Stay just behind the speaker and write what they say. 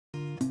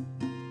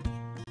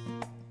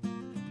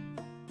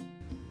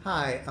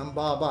Hi, I'm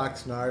Bob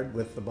Oxnard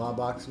with the Bob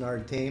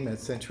Oxnard team at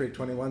Century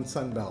 21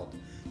 Sunbelt.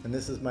 And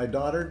this is my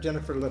daughter,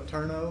 Jennifer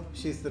Letourneau.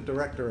 She's the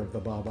director of the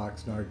Bob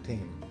Oxnard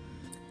team.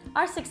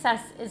 Our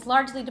success is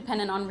largely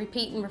dependent on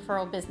repeat and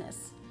referral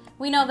business.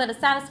 We know that a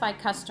satisfied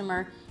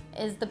customer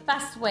is the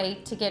best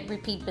way to get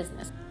repeat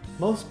business.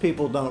 Most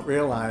people don't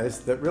realize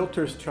that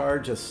realtors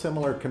charge a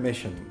similar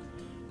commission,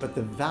 but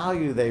the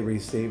value they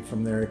receive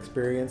from their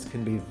experience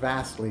can be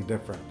vastly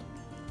different.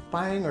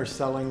 Buying or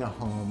selling a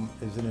home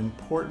is an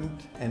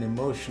important and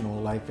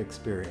emotional life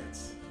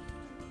experience.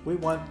 We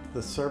want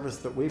the service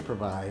that we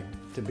provide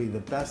to be the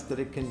best that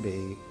it can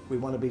be. We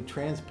want to be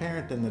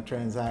transparent in the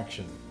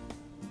transaction.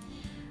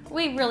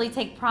 We really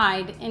take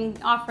pride in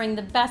offering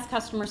the best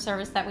customer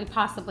service that we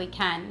possibly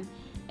can.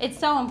 It's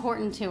so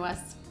important to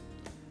us.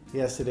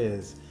 Yes, it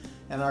is.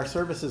 And our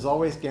service is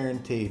always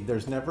guaranteed.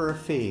 There's never a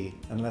fee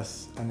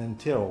unless and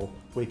until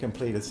we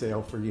complete a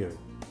sale for you.